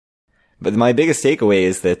But my biggest takeaway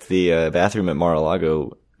is that the bathroom at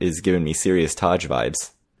Mar-a-Lago is giving me serious Taj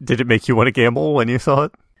vibes. Did it make you want to gamble when you saw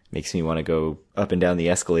it? Makes me want to go up and down the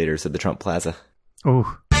escalators of the Trump Plaza. Ooh.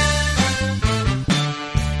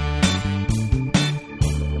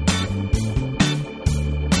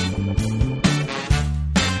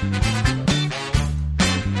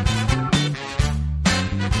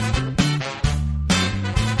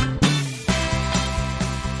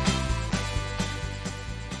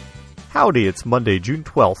 Howdy, it's Monday, June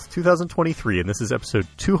 12th, 2023, and this is episode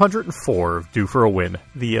 204 of Due for a Win,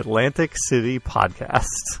 the Atlantic City podcast.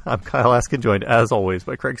 I'm Kyle Askin, joined as always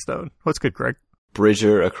by Craig Stone. What's good, Craig?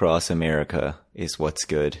 Bridger Across America is what's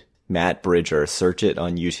good. Matt Bridger, search it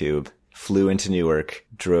on YouTube, flew into Newark,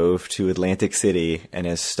 drove to Atlantic City, and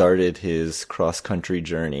has started his cross-country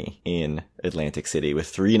journey in Atlantic City with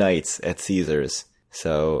 3 nights at Caesars.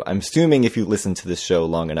 So I'm assuming if you listen to this show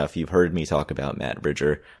long enough, you've heard me talk about Matt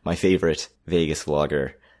Bridger, my favorite Vegas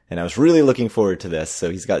vlogger. And I was really looking forward to this. So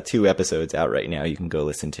he's got 2 episodes out right now you can go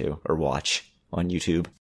listen to or watch on YouTube.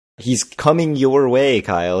 He's coming your way,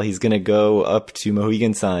 Kyle. He's going to go up to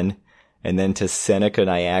Mohegan Sun and then to Seneca,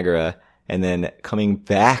 Niagara, and then coming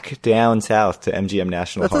back down south to MGM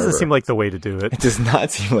National Harbor. That doesn't seem like the way to do it. It does not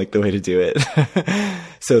seem like the way to do it.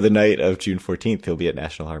 So the night of June 14th, he'll be at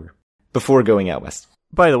National Harbor before going out west.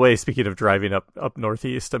 By the way, speaking of driving up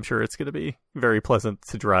northeast, I'm sure it's going to be very pleasant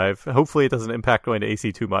to drive. Hopefully it doesn't impact going to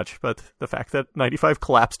AC too much, but the fact that 95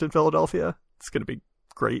 collapsed in Philadelphia, it's going to be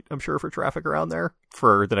great, I'm sure, for traffic around there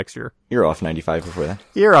for the next year. You're off 95 before then.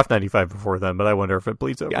 You're off 95 before then, but I wonder if it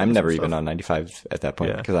bleeds over. Yeah, I'm never even on 95 at that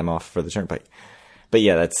point because I'm off for the turnpike. But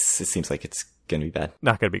yeah, it seems like it's going to be bad.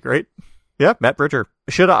 Not going to be great. Yeah, Matt Bridger.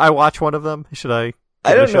 Should I watch one of them? Should I?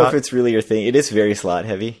 I don't know if it's really your thing. It is very slot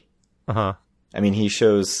heavy. Uh-huh. I mean, he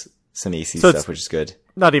shows some AC stuff, which is good.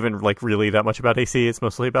 Not even like really that much about AC. It's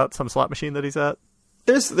mostly about some slot machine that he's at.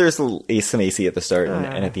 There's some AC at the start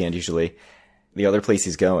and at the end usually. The other place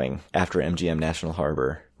he's going after MGM National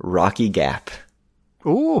Harbor, Rocky Gap.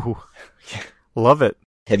 Ooh, love it.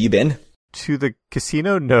 Have you been? To the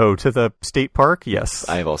casino? No. To the state park? Yes.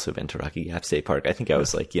 I've also been to Rocky Gap State Park. I think I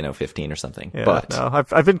was 15 or something. Yeah, but no,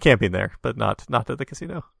 I've been camping there, but not to the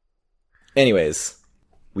casino. Anyways,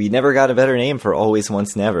 we never got a better name for Always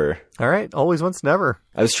Once Never. All right, Always Once Never.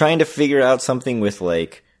 I was trying to figure out something with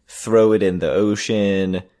throw it in the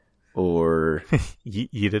ocean or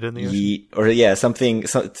yeet it in the ocean. Or some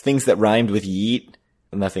things that rhymed with yeet.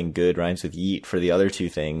 Nothing good rhymes with yeet for the other 2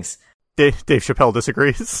 things. Dave Chappelle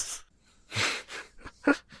disagrees.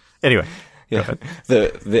 Anyway, yeah,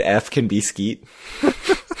 the F can be skeet.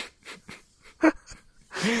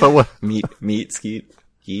 But what? Meat, skeet,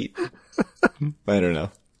 yeet. I don't know.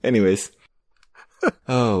 Anyways.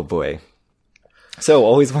 Oh boy. So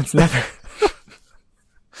Always Once Never.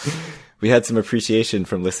 We had some appreciation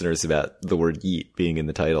from listeners about the word yeet being in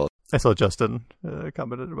the title. I saw Justin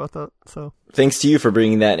commented about that. So thanks to you for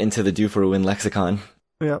bringing that into the Due for a Win lexicon.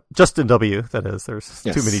 Yeah, Justin W. That is. There's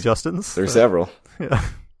too many Justins. There's several. Yeah.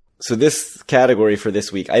 So this category for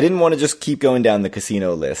this week, I didn't want to just keep going down the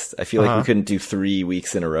casino list. I feel like we couldn't do 3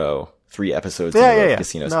 weeks in a row, 3 episodes in a row of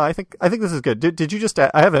casinos. No, I think this is good. Did you just?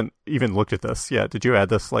 I haven't even looked at this yet. Did you add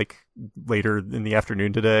this later in the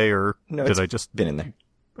afternoon today, or no, did I just been in there?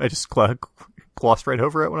 I just glossed right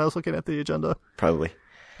over it when I was looking at the agenda. Probably.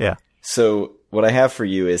 Yeah. So what I have for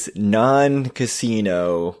you is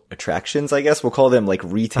non-casino attractions, I guess. We'll call them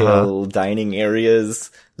retail dining areas,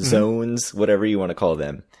 zones, whatever you want to call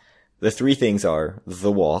them. The 3 things are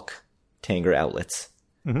The Walk, Tanger Outlets,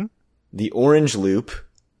 the Orange Loop,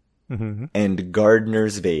 and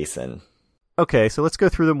Gardner's Basin. Okay, so let's go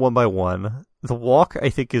through them one by one. The Walk, I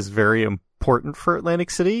think, is very important for Atlantic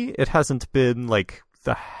City. It hasn't been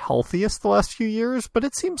the healthiest the last few years, but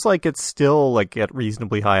it seems like it's still at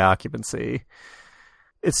reasonably high occupancy.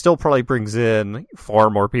 It still probably brings in far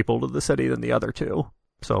more people to the city than the other 2.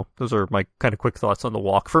 So those are my kind of quick thoughts on The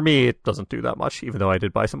Walk. For me, it doesn't do that much, even though I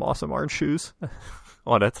did buy some awesome orange shoes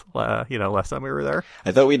on it, last time we were there.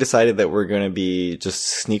 I thought we decided that we're going to be just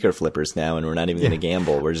sneaker flippers now, and we're not even going to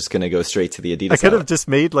gamble. We're just going to go straight to the Adidas. I could have just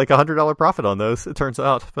made $100 profit on those, it turns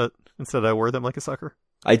out, but instead I wore them like a sucker.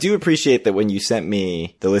 I do appreciate that when you sent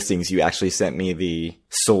me the listings, you actually sent me the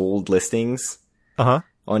sold listings on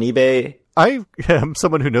eBay. I am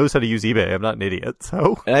someone who knows how to use eBay. I'm not an idiot,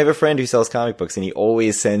 so. And I have a friend who sells comic books, and he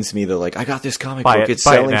always sends me I got this comic book. It's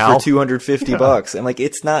selling for $250. I'm like,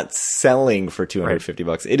 it's not selling for $250.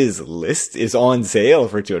 Right. It is on sale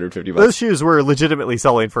for $250. Those shoes were legitimately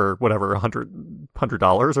selling for whatever,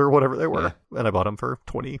 $100 or whatever they were. Yeah. And I bought them for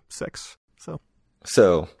 $26.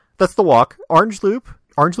 So that's The Walk. Orange Loop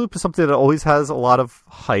Orange Loop is something that always has a lot of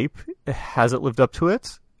hype. Has it lived up to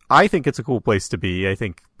it? I think it's a cool place to be. I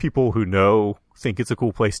think people who know think it's a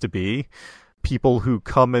cool place to be. People who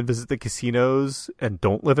come and visit the casinos and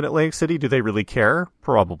don't live in Atlantic City, do they really care?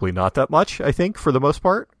 Probably not that much, I think, for the most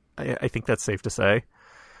part. I think that's safe to say.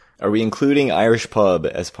 Are we including Irish Pub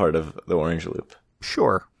as part of the Orange Loop?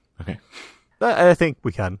 Sure. Okay. I think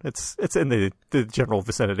we can. It's in the general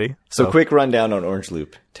vicinity. So quick rundown on Orange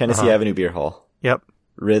Loop. Tennessee Avenue Beer Hall. Yep.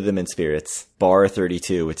 Rhythm and Spirits. Bar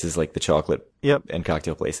 32, which is like the chocolate and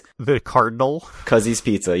cocktail place. The Cardinal. Cuzzy's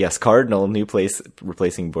Pizza. Yes, Cardinal, new place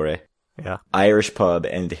replacing Bore. Yeah. Irish Pub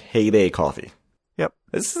and Hay Bay Coffee. Yep.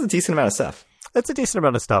 This is a decent amount of stuff. It's a decent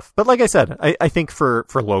amount of stuff. But like I said, I think for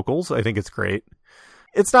locals, I think it's great.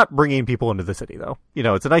 It's not bringing people into the city, though. You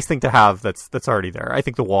know, it's a nice thing to have that's already there. I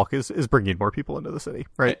think the walk is bringing more people into the city,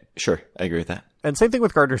 right? Sure, I agree with that. And same thing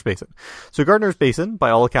with Gardner's Basin. So Gardner's Basin, by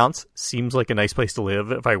all accounts, seems like a nice place to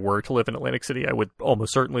live. If I were to live in Atlantic City, I would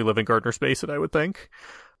almost certainly live in Gardner's Basin, I would think.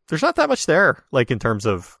 There's not that much there, like in terms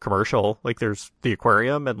of commercial. Like there's the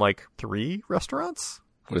aquarium and like 3 restaurants.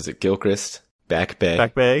 What is it? Gilchrist? Back Bay?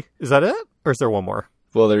 Back Bay. Is that it? Or is there one more?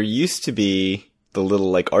 Well, there used to be the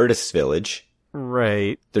little like artist village.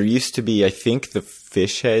 Right. There used to be, I think, the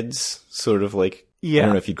Fish Heads, sort of like, yeah. I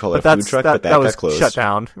don't know if you'd call it a food truck, but that was got closed. Shut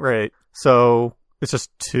down, right. So it's just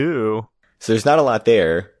 2. So there's not a lot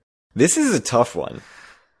there. This is a tough one.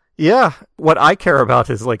 Yeah. What I care about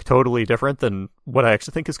is like totally different than what I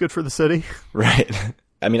actually think is good for the city. Right.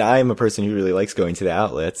 I mean, I am a person who really likes going to the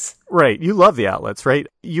outlets. Right. You love the outlets, right?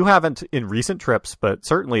 You haven't in recent trips, but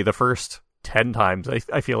certainly the first 10 times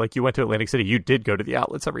I feel like you went to Atlantic City, you did go to the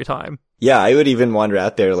outlets every time. Yeah, I would even wander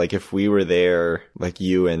out there. Like if we were there, like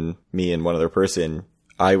you and me and one other person,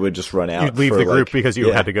 I would just run out. You'd leave the group because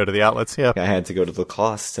you had to go to the outlets. Yeah. I had to go to the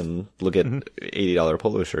Lacoste and look at $80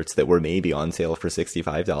 polo shirts that were maybe on sale for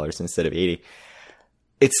 $65 instead of $80.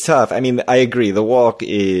 It's tough. I mean, I agree. The walk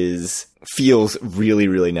feels really,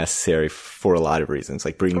 really necessary for a lot of reasons,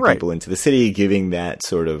 like bringing people into the city, giving that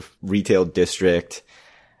sort of retail district,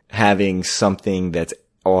 having something that's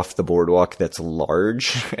off the boardwalk that's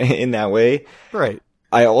large in that way. Right.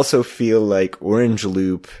 I also feel like Orange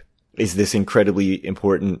Loop is this incredibly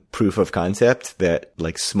important proof of concept that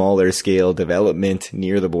like smaller scale development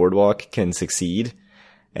near the boardwalk can succeed.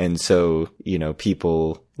 And so, you know,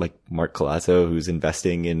 people like Mark Colazzo, who's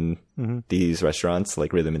investing in these restaurants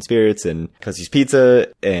like Rhythm and Spirits and Cuzzy's Pizza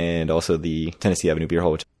and also the Tennessee Avenue Beer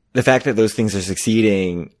Hall, the fact that those things are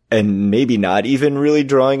succeeding and maybe not even really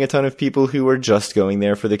drawing a ton of people who are just going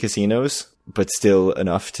there for the casinos, but still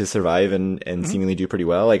enough to survive and seemingly do pretty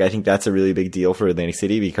well. Like, I think that's a really big deal for Atlantic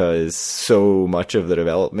City because so much of the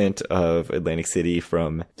development of Atlantic City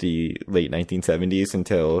from the late 1970s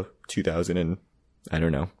until 2000 and, I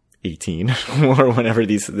don't know, 18 or whenever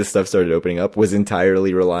this stuff started opening up was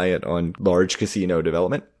entirely reliant on large casino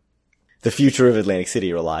development. The future of Atlantic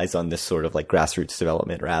City relies on this sort of like grassroots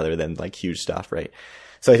development rather than like huge stuff, right?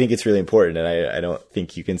 So I think it's really important, and I don't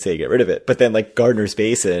think you can say get rid of it. But then like Gardner's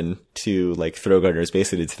Basin, to like throw Gardner's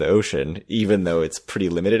Basin into the ocean, even though it's pretty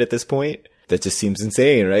limited at this point, that just seems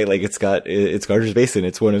insane, right? Like it's Gardner's Basin.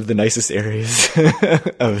 It's one of the nicest areas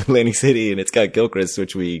of Atlantic City, and it's got Gilchrist,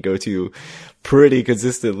 which we go to pretty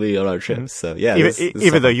consistently on our trips. So yeah,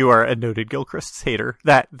 even though you are a noted Gilchrist hater,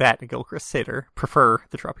 that Gilchrist hater, prefer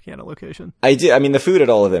the Tropicana location. I do. I mean, the food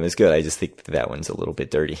at all of them is good. I just think that one's a little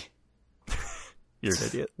bit dirty. You're an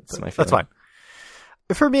idiot. That's fine.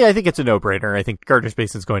 For me, I think it's a no-brainer. I think Gardner's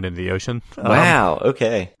Basin's going into the ocean. Wow.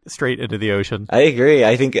 Okay. Straight into the ocean. I agree.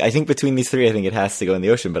 I think between these three, I think it has to go in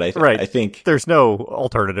the ocean. But I think there's no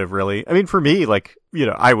alternative, really. I mean, for me, like, you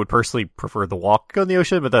know, I would personally prefer the walk go in the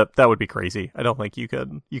ocean, but that would be crazy. I don't think you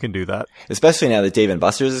can do that. Especially now that Dave &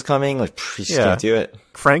 Buster's is coming, like, you just can't do it.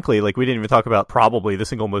 Frankly, like, we didn't even talk about probably the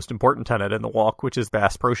single most important tenant in the walk, which is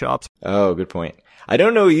Bass Pro Shops. Oh, good point. I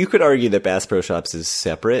don't know. You could argue that Bass Pro Shops is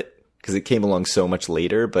separate, because it came along so much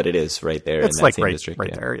later, but it is right there in that same district.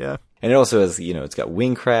 Right there, yeah. And it also has, you know, it's got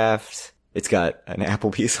Wingcraft, it's got an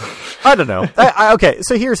Applebee's. I don't know. Okay,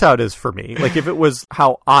 so here's how it is for me. Like, if it was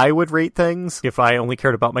how I would rate things, if I only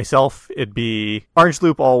cared about myself, it'd be Orange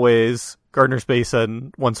Loop always, Gardner's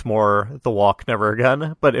Basin once more, the walk never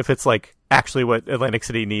again. But if it's like actually what Atlantic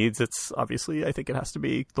City needs, it's obviously, I think it has to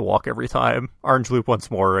be the walk every time, Orange Loop once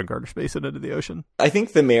more, and Gardner's Basin into the ocean. I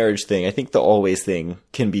think the marriage thing, I think the always thing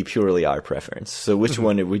can be purely our preference. So which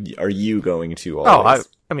one are you going to always?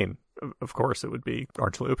 I mean, of course it would be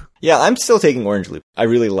Orange Loop. Yeah, I'm still taking Orange Loop. I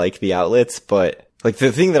really like the outlets, but like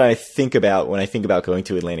the thing that I think about when I think about going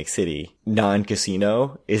to Atlantic City,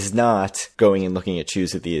 non-casino, is not going and looking at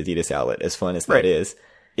shoes at the Adidas outlet, as fun as that is.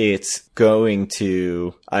 It's going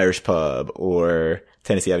to Irish Pub or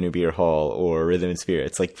Tennessee Avenue Beer Hall or Rhythm and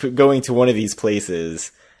Spirits. Like going to one of these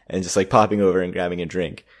places and just like popping over and grabbing a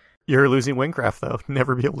drink. You're losing Wingcraft, though.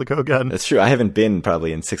 Never be able to go again. That's true. I haven't been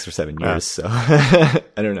probably in 6 or 7 years, so I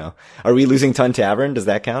don't know. Are we losing Ton Tavern? Does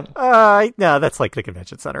that count? No, that's like the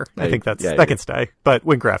convention center. I think that can stay. But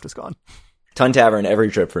Wingcraft is gone. Ton Tavern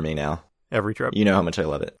every trip for me now. Every trip. You know how much I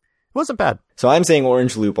love it. It wasn't bad. So I'm saying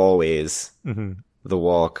Orange Loop always. Mm-hmm. The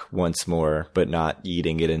Walk once more, but not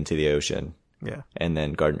eating it into the ocean. Yeah. And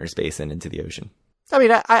then Gardner's Basin into the ocean. I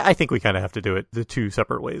mean, I think we kind of have to do it the two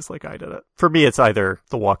separate ways like I did it. For me, it's either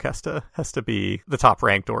the Walk has to be the top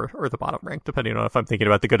ranked or the bottom ranked, depending on if I'm thinking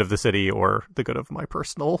about the good of the city or the good of my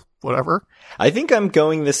personal whatever. I think I'm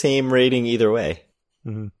going the same rating either way.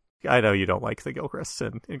 Mm-hmm. I know you don't like the Gilchrist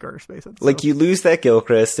in Gardner's Basin. So. Like, you lose that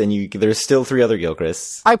Gilchrist, and there's still 3 other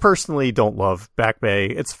Gilchrists. I personally don't love Back Bay.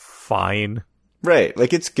 It's fine. Right.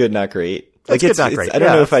 Like, it's good, not great. Like, it's not great. I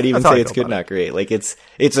don't know if I'd even say it's good, not great. Like, it's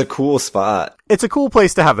a cool spot. It's a cool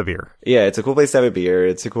place to have a beer. Yeah, it's a cool place to have a beer.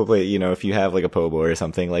 It's a cool place, if you have, like, a po' boy or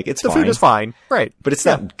something, like, it's fine. The food is fine. Right. But it's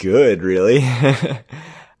not good, really.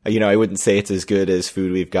 I wouldn't say it's as good as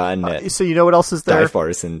food we've gotten at so you know what else is there? dive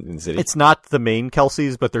bars in the city. It's not the main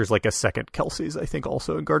Kelsey's, but there's, like, a second Kelsey's, I think,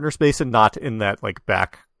 also in Gardner's Basin. Not in that, like,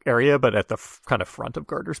 back area, but at the kind of front of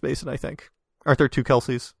Gardner's Basin, I think. Aren't there 2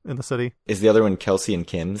 Kelsey's in the city? Is the other one Kelsey and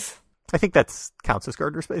Kim's? I think that counts as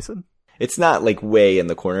Gardner's Basin. It's not, like, way in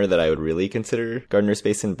the corner that I would really consider Gardner's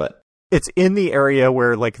Basin, but... It's in the area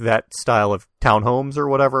where, like, that style of townhomes or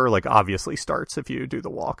whatever, like, obviously starts if you do the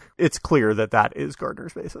walk. It's clear that is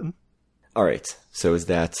Gardner's Basin. All right. So is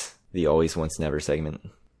that the Always Once Never segment?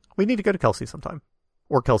 We need to go to Kelsey sometime.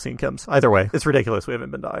 Or Kelsey and Kim's. Either way. It's ridiculous we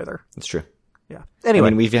haven't been to either. It's true. Yeah. Anyway. I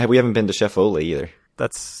mean, we haven't been to Chef Ola either.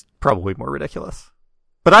 That's probably more ridiculous.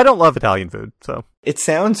 But I don't love Italian food, so... It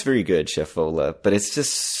sounds very good, Chef Ola, but it's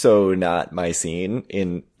just so not my scene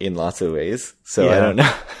in lots of ways. So yeah. I don't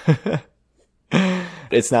know.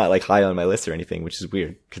 It's not, like, high on my list or anything, which is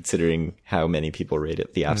weird, considering how many people rate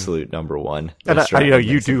it the absolute number one. And I know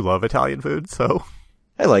you do love Italian food, so...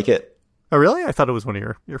 I like it. Oh, really? I thought it was one of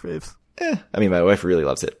your faves. I mean, my wife really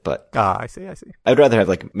loves it, but... I see. I'd rather have,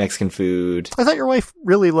 like, Mexican food. I thought your wife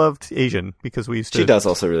really loved Asian, because we used to... She does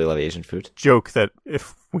also really love Asian food. Joke that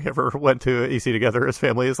if we ever went to AC together as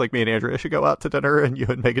families, like me and Andrea should go out to dinner, and you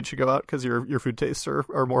and Megan should go out, because your food tastes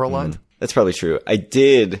are more aligned. That's probably true. I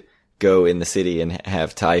did go in the city and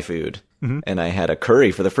have Thai food, and I had a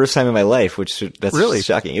curry for the first time in my life, that's really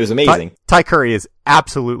shocking. It was amazing. Thai curry is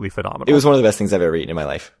absolutely phenomenal. It was one of the best things I've ever eaten in my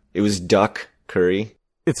life. It was duck curry.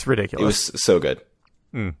 It's ridiculous. It was so good.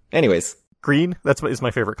 Anyways. Green, is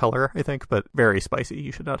my favorite color, I think, but very spicy.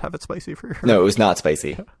 You should not have it spicy for your... No, it was not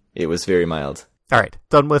spicy. It was very mild. All right,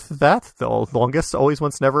 done with that. The longest Always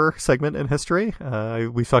Once Never segment in history.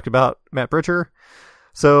 We've talked about Matt Bridger.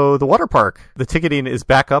 So the water park, the ticketing is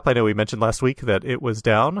back up. I know we mentioned last week that it was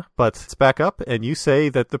down, but it's back up, and you say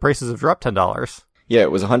that the prices have dropped $10. Yeah,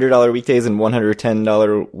 it was $100 weekdays and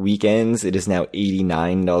 $110 weekends. It is now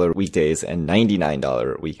 $89 weekdays and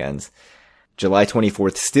 $99 weekends. July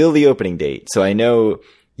 24th, still the opening date. So I know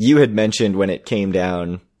you had mentioned when it came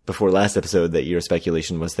down before last episode that your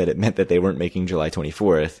speculation was that it meant that they weren't making July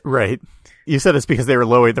 24th. Right. You said it's because they were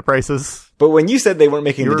lowering the prices. But when you said they weren't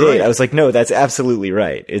making the date, right. I was like, no, that's absolutely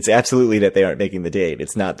right. It's absolutely that they aren't making the date.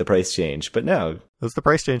 It's not the price change. But no. That's the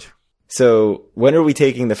price change. So when are we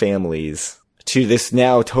taking the families to this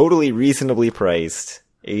now totally reasonably priced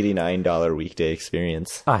 $89 weekday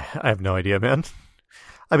experience? I have no idea, man.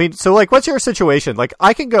 I mean, so, like, what's your situation? Like,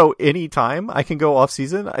 I can go anytime. I can go off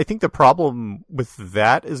season. I think the problem with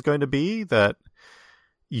that is going to be that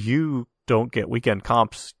you don't get weekend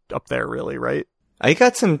comps up there, really, right? I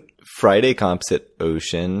got some Friday comps at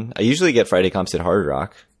Ocean. I usually get Friday comps at Hard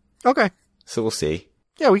Rock. Okay. So we'll see.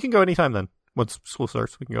 Yeah, we can go anytime then. Once school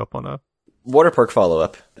starts, we can go up on a... Water park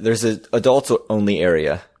follow-up. There's an adults-only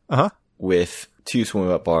area with 2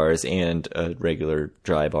 swim-up bars and a regular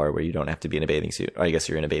dry bar where you don't have to be in a bathing suit. I guess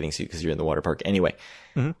you're in a bathing suit because you're in the water park. Anyway,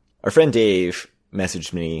 Our friend Dave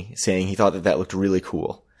messaged me saying he thought that looked really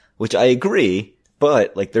cool, which I agree,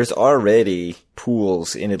 but, like, there's already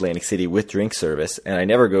pools in Atlantic City with drink service, and I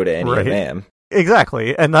never go to any of them.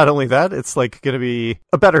 Exactly. And not only that, it's like going to be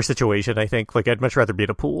a better situation, I think. Like, I'd much rather be in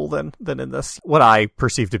a pool than in this. What I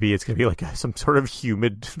perceive to be, it's going to be like some sort of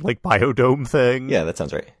humid, like, biodome thing. Yeah, that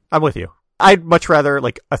sounds right. I'm with you. I'd much rather,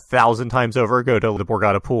 like, 1,000 times over, go to the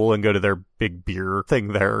Borgata pool and go to their big beer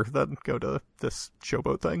thing there than go to this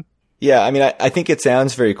showboat thing. Yeah, I mean, I think it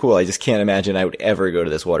sounds very cool. I just can't imagine I would ever go to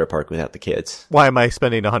this water park without the kids. Why am I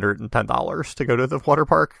spending $110 to go to the water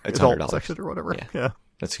park? It's $100 section or whatever. Yeah.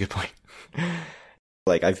 That's a good point.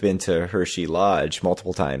 Like, I've been to Hershey Lodge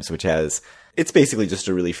multiple times, which it's basically just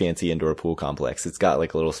a really fancy indoor pool complex. It's got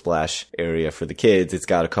like a little splash area for the kids. It's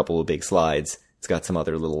got a couple of big slides. It's got some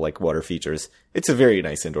other little like water features. It's a very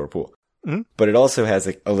nice indoor pool. Mm-hmm. But it also has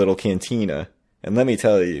a little cantina. And let me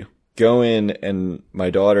tell you, go in, and my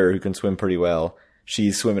daughter, who can swim pretty well,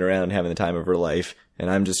 she's swimming around having the time of her life. And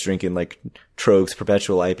I'm just drinking like Trogs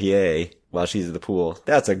Perpetual IPA while she's at the pool.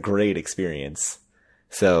 That's a great experience.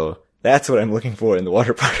 So that's what I'm looking for in the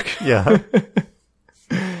water park. Yeah.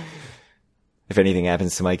 If anything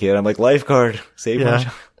happens to my kid, I'm like, lifeguard, save my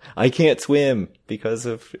child. I can't swim because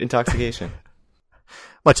of intoxication.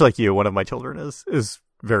 Much like you, one of my children is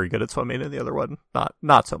very good at swimming, and the other one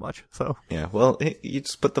not so much. So yeah, well, you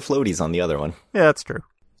just put the floaties on the other one. Yeah, that's true.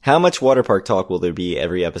 How much water park talk will there be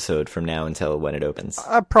every episode from now until when it opens?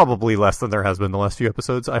 Probably less than there has been the last few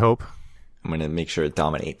episodes, I hope. I'm going to make sure it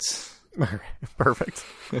dominates. Perfect.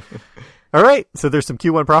 All right, so there's some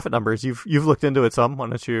Q1 profit numbers. You've looked into it some. Why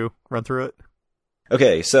don't you run through it?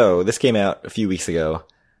 Okay, so this came out a few weeks ago.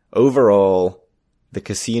 Overall, the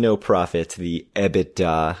casino profit, the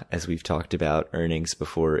EBITDA, as we've talked about, earnings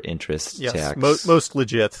before interest, tax. Most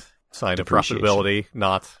legit sign of profitability,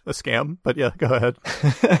 not a scam. But yeah, go ahead.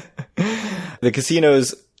 The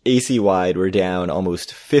casinos AC-wide were down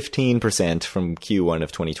almost 15% from Q1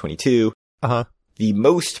 of 2022. Uh-huh. The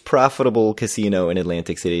most profitable casino in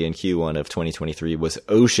Atlantic City in Q1 of 2023 was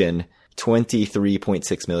Ocean,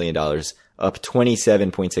 $23.6 million, up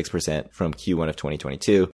 27.6% from Q1 of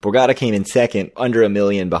 2022. Borgata came in second, under $1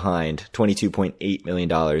 million behind, $22.8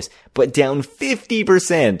 million, but down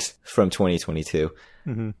 50% from 2022.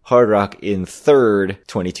 Mm-hmm. Hard Rock in third,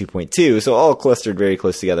 22.2. So all clustered very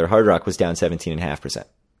close together. Hard Rock was down 17.5%.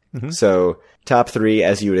 Mm-hmm. So top three,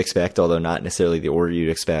 as you would expect, although not necessarily the order you'd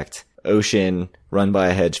expect. Ocean, run by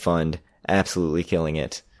a hedge fund, absolutely killing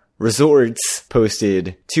it. Resorts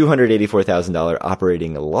posted $284,000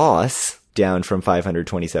 operating loss, down from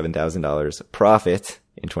 $527,000 profit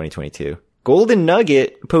in 2022. Golden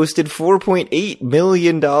Nugget posted $4.8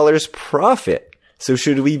 million profit. So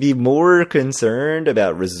should we be more concerned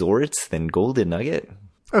about resorts than Golden Nugget?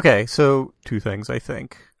 Okay, so two things, I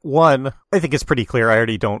think. One, I think it's pretty clear I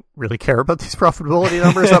already don't really care about these profitability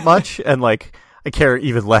numbers that much. And like, I care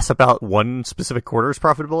even less about one specific quarter's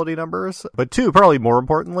profitability numbers. But two, probably more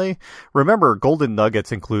importantly, remember Golden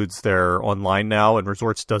Nuggets includes their online now and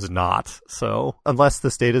Resorts does not. So unless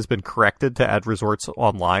this data has been corrected to add Resorts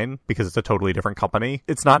online because it's a totally different company,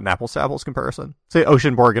 it's not an apples to apples comparison. Say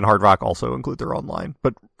Oceanborg and Hard Rock also include their online,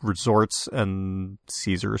 but Resorts and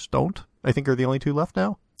Caesars don't, I think, are the only two left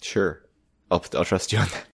now. Sure. I'll trust you on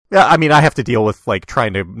that. Yeah, I mean, I have to deal with like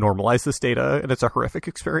trying to normalize this data, and it's a horrific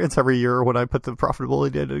experience every year when I put the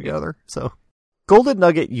profitability data together. So, Golden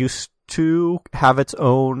Nugget used to have its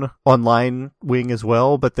own online wing as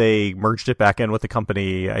well, but they merged it back in with the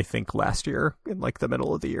company, I think, last year in like the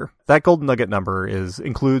middle of the year. That Golden Nugget number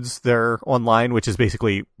includes their online, which is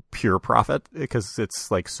basically pure profit because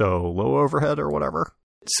it's like so low overhead or whatever.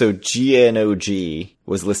 So GNOG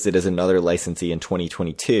was listed as another licensee in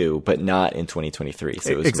 2022, but not in 2023.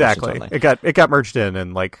 So it was exactly. It got merged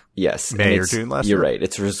in like May or June last year. You're right.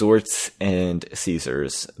 It's Resorts and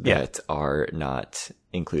Caesars that are not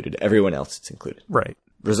included. Everyone else is included. Right.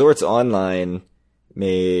 Resorts Online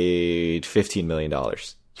made $15 million.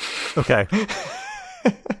 Okay.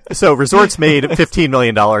 So Resorts made $15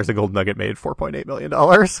 million and Golden Nugget made $4.8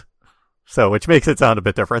 million. So, which makes it sound a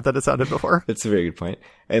bit different than it sounded before. That's a very good point.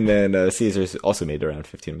 And then Caesars also made around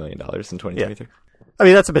 $15 million in 2023. Yeah. I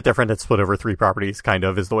mean, that's a bit different. It's split over three properties, kind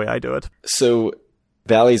of, is the way I do it. So,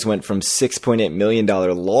 Bally's went from $6.8 million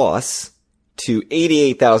loss to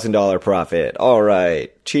 $88,000 profit. All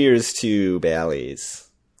right. Cheers to Bally's.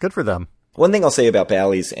 Good for them. One thing I'll say about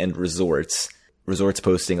Bally's and Resorts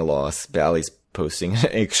posting a loss, Bally's posting an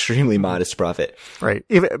extremely modest profit. Right.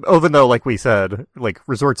 Even though, like we said, like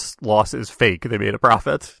Resorts' loss is fake, they made a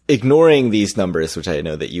profit. Ignoring these numbers, which I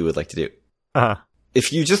know that you would like to do. Uh-huh.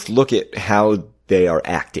 If you just look at how they are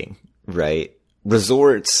acting, right?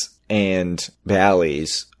 Resorts and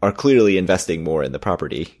Bally's are clearly investing more in the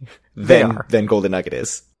property than Golden Nugget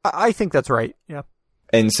is. I think that's right. Yeah.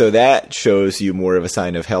 And so that shows you more of a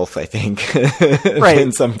sign of health, I think, right,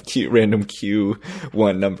 than some random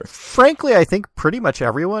Q1 number. Frankly, I think pretty much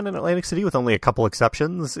everyone in Atlantic City, with only a couple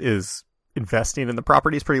exceptions, is investing in the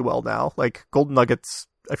properties pretty well now. Like Golden Nuggets,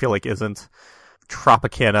 I feel like isn't.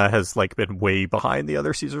 Tropicana has like been way behind the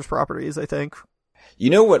other Caesars properties, I think. You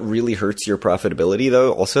know what really hurts your profitability,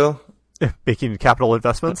 though, also? Making capital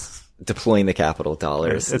investments? Deploying the capital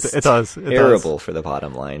dollars. It does. Terrible for the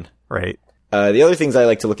bottom line. Right. The other things I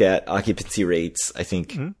like to look at, occupancy rates, I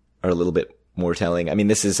think are a little bit more telling. I mean,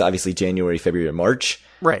 this is obviously January, February, and March.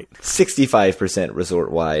 Right. 65%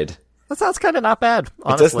 resort-wide. That sounds kind of not bad,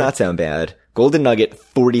 honestly. It does not sound bad. Golden Nugget,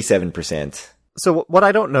 47%. So what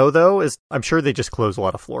I don't know, though, is I'm sure they just close a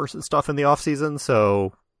lot of floors and stuff in the off-season,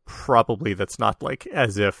 so probably that's not like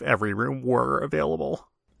as if every room were available.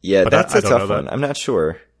 Yeah, but that's I a don't tough know one. I'm not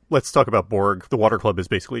sure. Let's talk about Borg. The water club is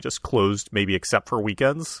basically just closed, maybe except for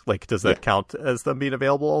weekends. Like, does that count as them being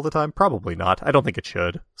available all the time? Probably not. I don't think it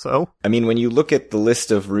should. So, I mean, when you look at the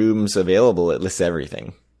list of rooms available, it lists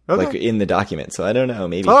everything. Okay. Like in the document. So I don't know,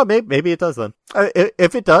 maybe. Oh, maybe it does then.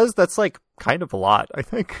 If it does, that's like kind of a lot, I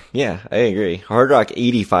think. Yeah, I agree. Hard Rock,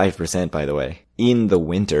 85%, by the way, in the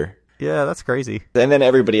winter. Yeah, that's crazy. And then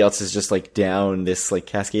everybody else is just like down this, like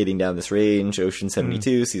cascading down this range. Ocean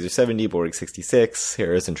 72, Caesar 70, Borg 66,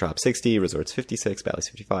 Harris and Trop 60, Resorts 56, Bally's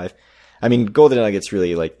 55. I mean, Golden Nugget's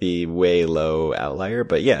really like the way low outlier,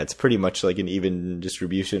 but yeah, it's pretty much like an even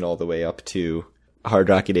distribution all the way up to Hard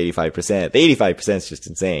Rock at 85%. The 85% is just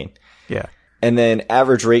insane. Yeah. And then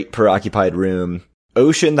average rate per occupied room,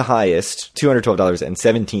 Ocean the highest,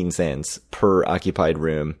 $212.17 per occupied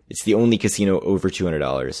room. It's the only casino over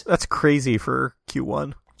 $200. That's crazy for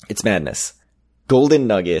Q1. It's madness. Golden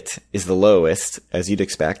Nugget is the lowest, as you'd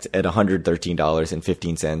expect, at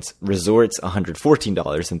 $113.15. Resorts,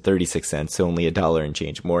 $114.36, so only $1 and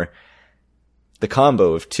change more. The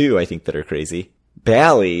combo of two, I think, that are crazy.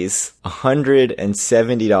 Bally's,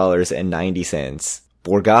 $170.90.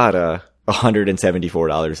 Borgata,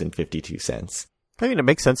 $174.52. I mean, it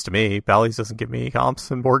makes sense to me. Bally's doesn't give me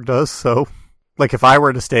comps and Borg does, so like if I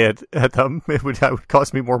were to stay at them, it would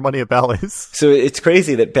cost me more money at Bally's. So it's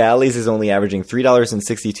crazy that Bally's is only averaging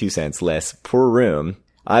 $3.62 less per room.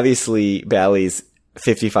 Obviously, Bally's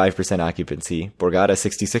 55% occupancy, Borgata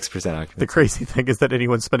 66% occupancy. The crazy thing is that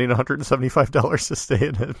anyone's spending $175 to stay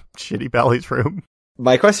in a shitty Bally's room.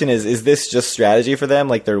 My question is this just strategy for them?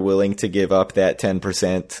 Like they're willing to give up that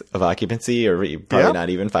 10% of occupancy or probably not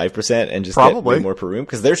even 5% and just get way more per room?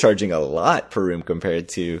 Because they're charging a lot per room compared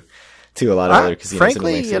to a lot of other casinos.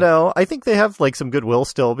 Frankly, I think they have like some goodwill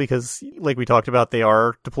still because like we talked about, they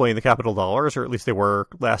are deploying the capital dollars, or at least they were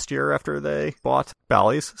last year after they bought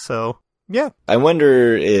Bally's. So yeah. I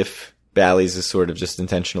wonder if Bally's is sort of just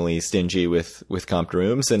intentionally stingy with comped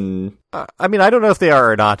rooms, and I mean, I don't know if they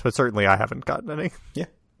are or not, but certainly I haven't gotten any. Yeah,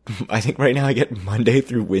 I think right now I get Monday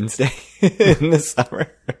through Wednesday in the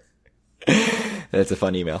summer. That's a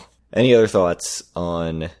fun email. Any other thoughts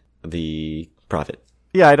on the profit?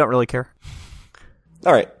 Yeah, I don't really care.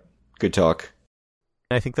 All right, good talk.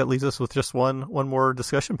 I think that leaves us with just one more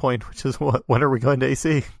discussion point, which is when are we going to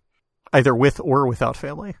AC, either with or without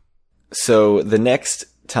family? So the next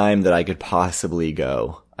time that I could possibly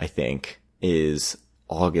go, I think, is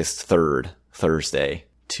August 3rd, Thursday,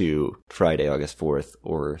 to Friday, August 4th,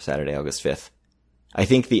 or Saturday, August 5th. I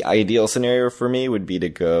think the ideal scenario for me would be to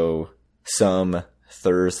go some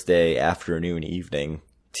Thursday afternoon, evening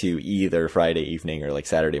to either Friday evening or like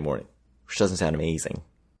Saturday morning, which doesn't sound amazing.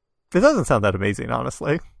 It doesn't sound that amazing,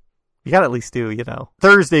 honestly. You gotta at least do,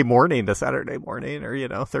 Thursday morning to Saturday morning,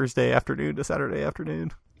 or, Thursday afternoon to Saturday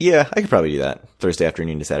afternoon. Yeah, I could probably do that. Thursday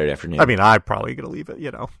afternoon to Saturday afternoon. I mean, I'm probably going to leave it,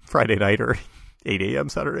 Friday night or 8 a.m.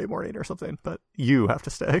 Saturday morning or something, but you have to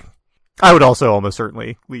stay. I would also almost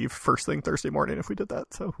certainly leave first thing Thursday morning if we did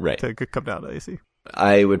that, so to come down to AC.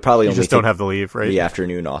 I would probably you only just don't have the leave, right? The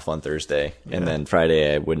afternoon off on Thursday, and then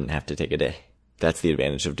Friday I wouldn't have to take a day. That's the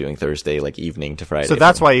advantage of doing Thursday, like evening to Friday. So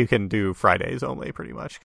that's why you can do Fridays only, pretty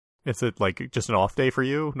much. Is it like just an off day for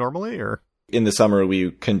you normally, or? In the summer, we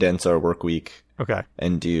condense our work week. Okay.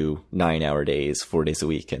 And do 9-hour days, 4 days a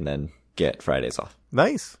week, and then get Fridays off.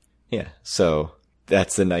 Nice. Yeah. So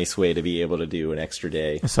that's a nice way to be able to do an extra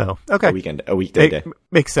day. So, okay. A weekday day.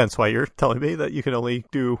 Makes sense why you're telling me that you can only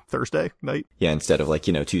do Thursday night. Yeah, instead of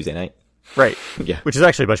Tuesday night. Right. Yeah. Which is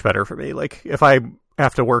actually much better for me. Like, if I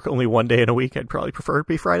have to work only one day in a week, I'd probably prefer it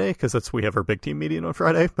be Friday, because we have our big team meeting on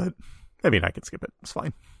Friday, but I mean, I can skip it. It's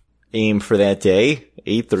fine. Aim for that day,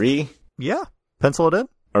 8-3. Yeah. Pencil it in.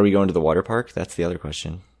 Are we going to the water park? That's the other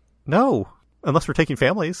question. No. Unless we're taking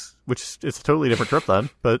families, which is a totally different trip then,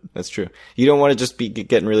 but... That's true. You don't want to just be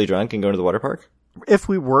getting really drunk and going to the water park? If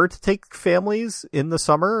we were to take families in the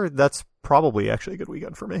summer, that's probably actually a good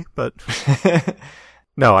weekend for me, but...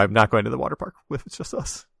 No, I'm not going to the water park if it's just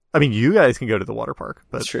us. I mean, you guys can go to the water park,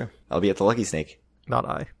 but... That's true. I'll be at the Lucky Snake. Not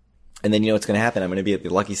I. And then what's going to happen? I'm going to be at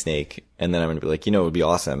the Lucky Snake, and then I'm going to be like, it would be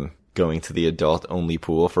awesome going to the adult-only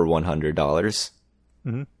pool for $100.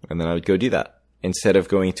 Mm-hmm. And then I would go do that instead of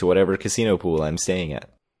going to whatever casino pool I'm staying at.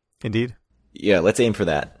 Indeed. Yeah, let's aim for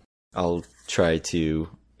that. I'll try to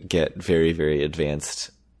get very, very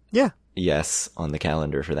advanced Yeah. yes on the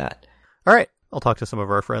calendar for that. All right. I'll talk to some of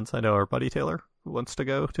our friends. I know our buddy Taylor who wants to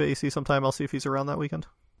go to AC sometime. I'll see if he's around that weekend.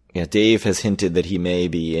 Yeah, Dave has hinted that he may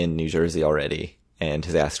be in New Jersey already and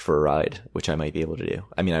has asked for a ride, which I might be able to do.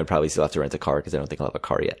 I mean, I would probably still have to rent a car because I don't think I'll have a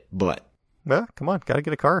car yet. But yeah, come on. Got to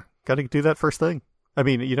get a car. Got to do that first thing. I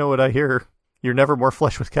mean, you know what I hear? You're never more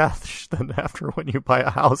flush with cash than after when you buy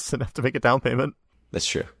a house and have to make a down payment. That's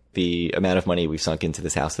true. The amount of money we've sunk into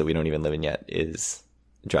this house that we don't even live in yet is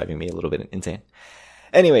driving me a little bit insane.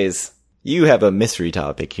 Anyways, you have a mystery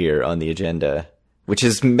topic here on the agenda, which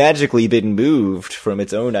has magically been moved from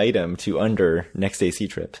its own item to under next AC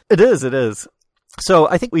trip. It is. So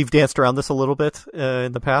I think we've danced around this a little bit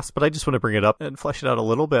in the past, but I just want to bring it up and flesh it out a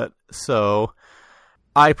little bit. So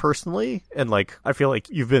I personally, and like I feel like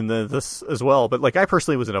you've been this as well, but like I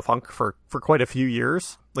personally was in a funk for quite a few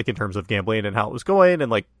years, like in terms of gambling and how it was going and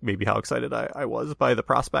like maybe how excited I was by the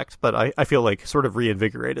prospect. But I feel like sort of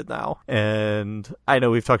reinvigorated now. And I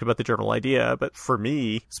know we've talked about the general idea, but for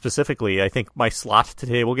me specifically, I think my slot to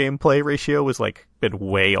table game play ratio was like been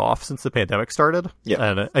way off since the pandemic started. Yeah.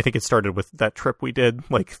 And I think it started with that trip we did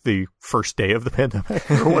like the first day of the pandemic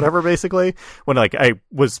or whatever, basically, when like I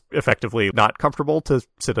was effectively not comfortable to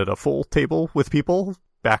sit at a full table with people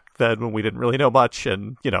back then when we didn't really know much.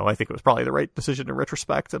 And, you know, I think it was probably the right decision in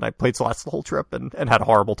retrospect. And I played slots the whole trip and had a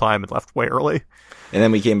horrible time and left way early. And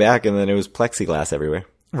then we came back and then it was plexiglass everywhere.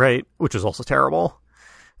 Right. Which was also terrible.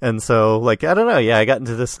 And so, like, I don't know. Yeah, I got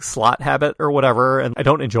into this slot habit or whatever, and I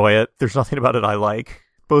don't enjoy it. There's nothing about it I like.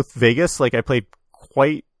 Both Vegas, like, I played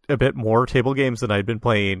quite a bit more table games than I'd been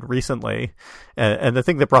playing recently. And the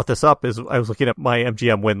thing that brought this up is I was looking at my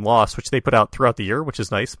MGM win-loss, which they put out throughout the year, which is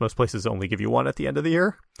nice. Most places only give you one at the end of the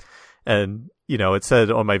year. And, you know, it said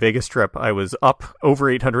on my Vegas trip, I was up over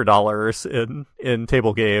 $800 in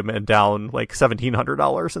table game and down like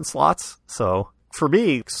 $1,700 in slots. So for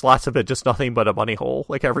me, slots have been just nothing but a money hole,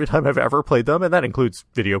 like every time I've ever played them, and that includes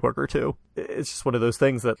video poker too. It's just one of those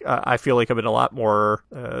things that I feel like I'm in a lot more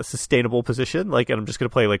sustainable position, like, and I'm just going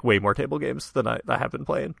to play like way more table games than I have been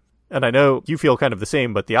playing. And I know you feel kind of the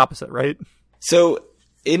same, but the opposite, right? So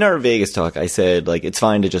in our Vegas talk, I said, like, it's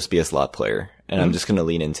fine to just be a slot player, and I'm just going to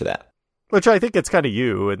lean into that. Which I think it's kind of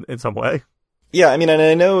you in some way. Yeah, I mean, and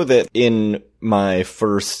I know that in my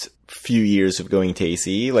first few years of going to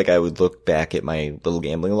AC, like I would look back at my little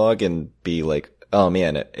gambling log and be like, oh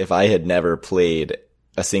man, if I had never played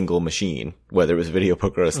a single machine, whether it was video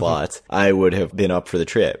poker or slots, I would have been up for the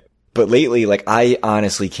trip. But lately, like, I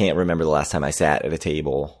honestly can't remember the last time I sat at a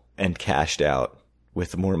table and cashed out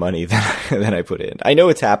with more money than I put in. I know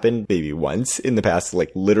it's happened maybe once in the past,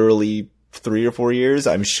 like literally 3 or 4 years.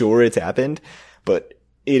 I'm sure it's happened, but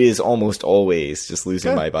it is almost always just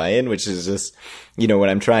losing my buy-in, which is just, you know, when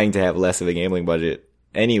I'm trying to have less of a gambling budget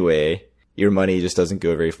anyway, your money just doesn't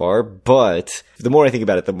go very far. But the more I think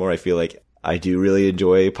about it, the more I feel like I do really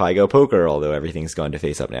enjoy Pai-Gow poker, although everything's gone to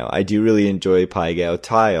face up now. I do really enjoy Pai-Gow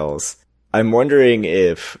tiles. I'm wondering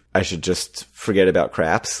if I should just forget about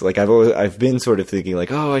craps. Like I've been sort of thinking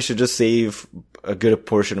like, oh, I should just save a good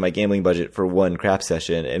portion of my gambling budget for one craps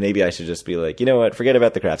session. And maybe I should just be like, you know what, forget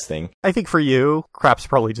about the craps thing. I think for you, craps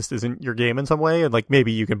probably just isn't your game in some way. And like,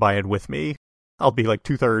 maybe you can buy in with me. I'll be like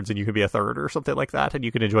 2/3 and you can be 1/3 or something like that. And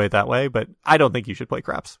you can enjoy it that way. But I don't think you should play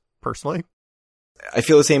craps personally. I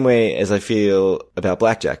feel the same way as I feel about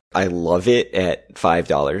blackjack. I love it at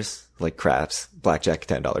 $5, like craps, blackjack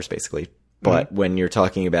 $10 basically. But when you're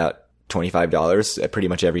talking about $25 at pretty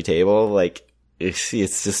much every table, like it's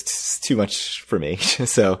just too much for me.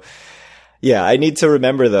 So yeah, I need to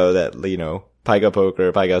remember though that, you know, Pai-Gow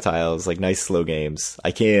poker, Pai-Gow tiles, like nice slow games. I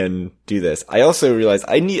can do this. I also realize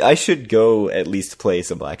I should go at least play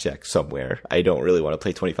some blackjack somewhere. I don't really want to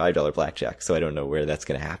play $25 blackjack, so I don't know where that's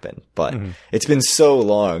going to happen. But it's been so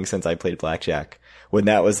long since I played blackjack when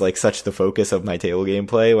that was like such the focus of my table game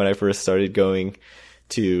play when I first started going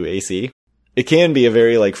to AC. It can be a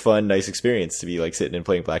very like fun, nice experience to be like sitting and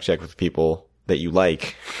playing blackjack with people that you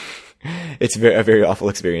like. It's a very awful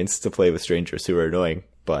experience to play with strangers who are annoying,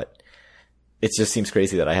 but it just seems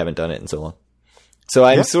crazy that I haven't done it in so long. So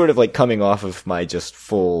I'm sort of like coming off of my just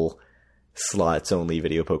full slots only,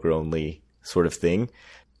 video poker only sort of thing.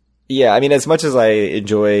 Yeah, I mean, as much as I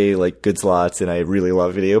enjoy like good slots and I really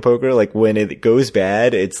love video poker, like when it goes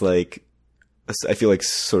bad, it's like, I feel like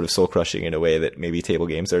sort of soul crushing in a way that maybe table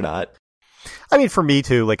games are not. I mean, for me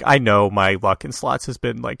too, like I know my luck in slots has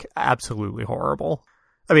been like absolutely horrible.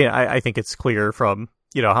 I mean, I think it's clear from,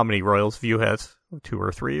 you know, how many Royals have you hit, 2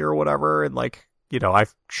 or 3 or whatever. And like, you know,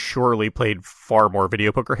 I've surely played far more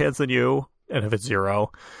video poker hands than you and if it's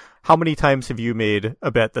 0. how many times have you made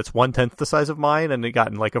a bet that's 1/10 the size of mine and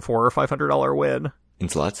gotten like a $400 or $500 win? In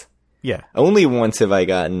slots? Yeah. Only once have I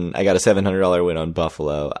got a $700 win on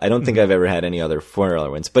Buffalo. I don't think I've ever had any other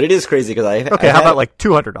 $400 wins, but it is crazy because how about like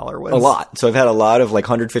 $200 wins? A lot. So I've had a lot of like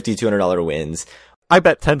 $150, $200 wins. I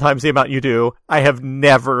bet 10 times the amount you do. I have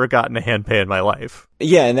never gotten a hand pay in my life.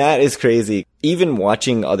 Yeah, and that is crazy. Even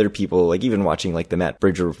watching other people, like even watching like the Matt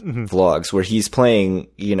Bridger vlogs where he's playing,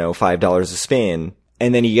 $5 a spin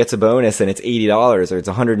and then he gets a bonus and it's $80 or it's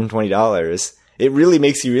 $120. It really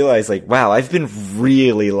makes you realize, like, wow, I've been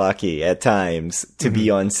really lucky at times to be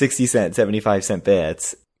on 60-cent, 75-cent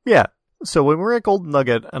bets. Yeah. So when we're at Golden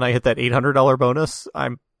Nugget and I hit that $800 bonus,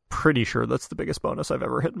 I'm pretty sure that's the biggest bonus I've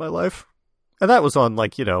ever hit in my life. And that was on,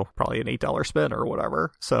 like, probably an $8 spin or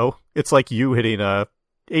whatever. So it's like you hitting a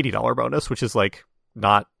 $80 bonus, which is, like,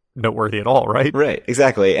 not noteworthy at all, right? Right,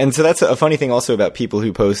 exactly. And so that's a funny thing also about people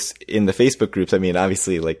who post in the Facebook groups. I mean,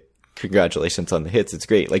 obviously, like, congratulations on the hits. It's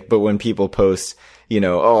great. Like, but when people post,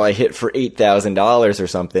 I hit for $8,000 or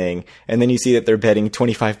something, and then you see that they're betting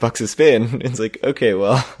 $25 a spin, it's like, okay,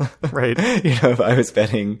 well, right. If I was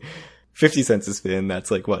betting 50 cents a spin, that's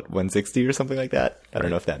like what, 160 or something like that. I don't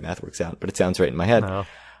know if that math works out, but it sounds right in my head. No.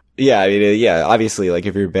 Yeah. I mean, obviously, like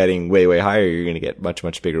if you're betting way, way higher, you're going to get much,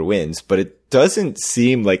 much bigger wins, but it doesn't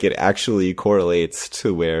seem like it actually correlates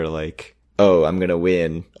to where like, oh, I'm going to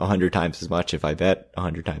win 100 times as much if I bet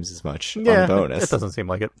 100 times as much on bonus. It doesn't seem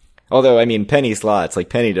like it. Although, I mean, penny slots, like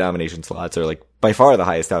penny denomination slots are like by far the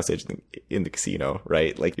highest usage in the casino,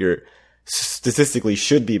 right? Like you're statistically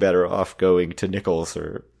should be better off going to nickels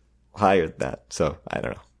or higher than that. So I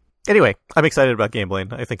don't know. Anyway, I'm excited about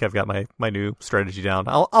gambling. I think I've got my new strategy down.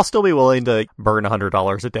 I'll still be willing to burn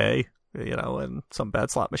 $100 a day, in some bad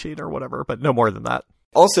slot machine or whatever, but no more than that.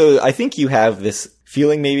 Also, I think you have this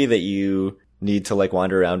feeling maybe that you need to like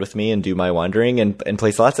wander around with me and do my wandering and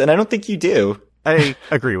play slots, and I don't think you do. I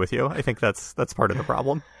agree with you. I think that's part of the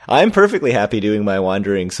problem. I'm perfectly happy doing my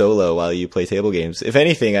wandering solo while you play table games. If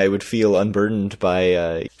anything, I would feel unburdened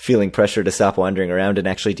by feeling pressure to stop wandering around and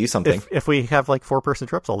actually do something. If we have like 4-person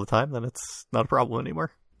trips all the time, then it's not a problem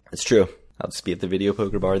anymore. It's true. I'll just be at the video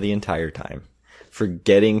poker bar the entire time,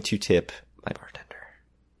 forgetting to tip my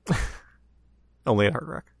bartender. Only at Hard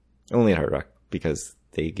Rock. Only at Hard Rock, because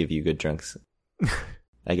they give you good drinks.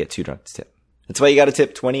 I get too drunk to tip. That's why you got to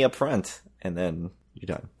tip 20 up front, and then you're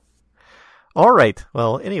done. All right.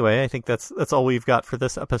 Well, anyway, I think that's all we've got for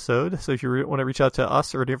this episode. So if you want to reach out to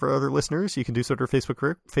us or any of our other listeners, you can do so at our Facebook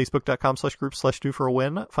group,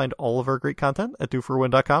 facebook.com/group/DoForAWin. Find all of our great content at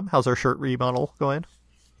doforawin.com. How's our shirt remodel going?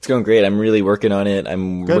 It's going great. I'm really working on it.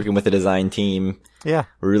 I'm working with the design team. Yeah.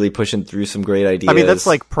 We're really pushing through some great ideas. I mean, that's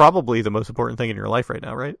like probably the most important thing in your life right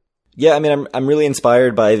now, right? Yeah. I mean, I'm really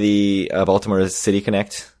inspired by the Baltimore City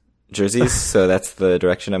Connect jerseys. So that's the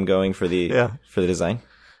direction I'm going for the design.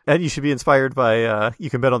 And you should be inspired by, you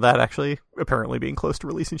can bet on that actually apparently being close to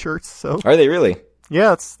releasing shirts. So are they really? Yeah,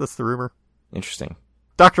 that's the rumor. Interesting.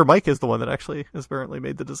 Dr. Mike is the one that actually has apparently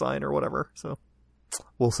made the design or whatever. So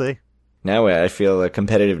we'll see. Now I feel a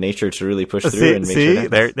competitive nature to really push through and make sure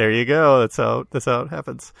it happens. There you go. That's how it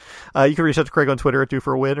happens. You can reach out to Craig on Twitter at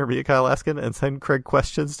DoForAWin or me at Kyle Askin and send Craig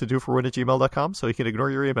questions to doforwin@gmail.com so he can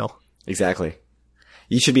ignore your email. Exactly.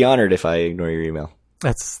 You should be honored if I ignore your email.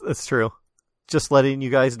 That's true. Just letting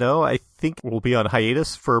you guys know, I think we'll be on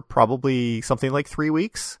hiatus for probably something like 3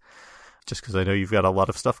 weeks. Just because I know you've got a lot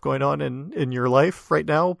of stuff going on in your life right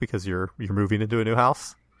now because you're moving into a new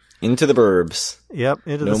house. Into the burbs. Yep,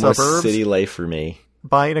 into the suburbs. No more suburbs. city life for me.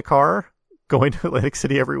 Buying a car, going to Atlantic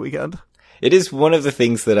City every weekend. It is one of the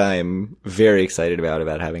things that I'm very excited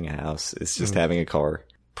about having a house. It's just having a car.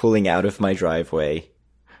 Pulling out of my driveway.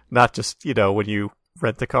 Not just, when you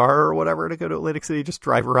rent a car or whatever to go to Atlantic City, just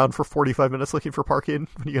drive around for 45 minutes looking for parking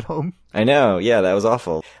when you get home. I know. Yeah, that was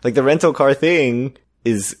awful. Like the rental car thing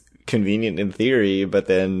is convenient in theory, but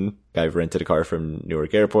then I've rented a car from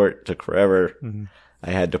Newark Airport. Took forever. Mm-hmm. I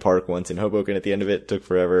had to park once in Hoboken at the end of it. Took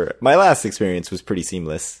forever. My last experience was pretty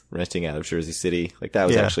seamless, renting out of Jersey City. Like that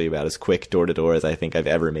was actually about as quick door to door as I think I've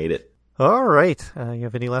ever made it. All right. You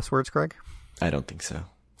have any last words, Craig? I don't think so.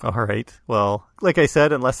 All right. Well, like I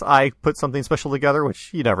said, unless I put something special together,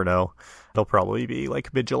 which you never know, it'll probably be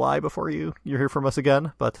like mid-July before you hear from us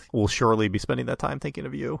again. But we'll surely be spending that time thinking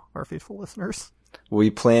of you, our faithful listeners. We'll be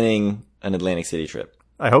planning an Atlantic City trip.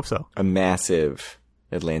 I hope so. A massive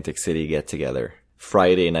Atlantic City get-together.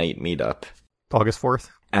 Friday night meetup. August 4th?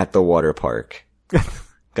 At the water park.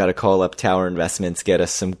 Got to call up Tower Investments, get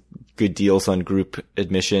us some good deals on group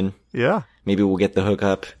admission. Yeah. Maybe we'll get the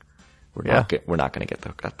hookup. We're not going to get the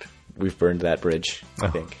hookup. We've burned that bridge, I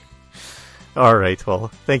think. All right. Well,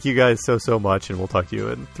 thank you guys so much, and we'll talk to you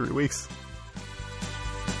in 3 weeks.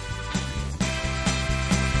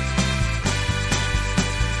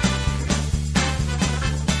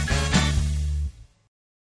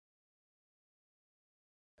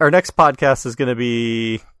 Our next podcast is going to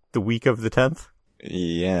be the week of the 10th.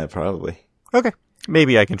 Yeah, probably. Okay.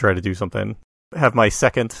 Maybe I can try to do something. Have my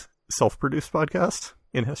second self-produced podcast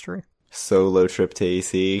in history. Solo trip to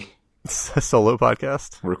AC. Solo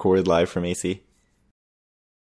podcast. Record live from AC.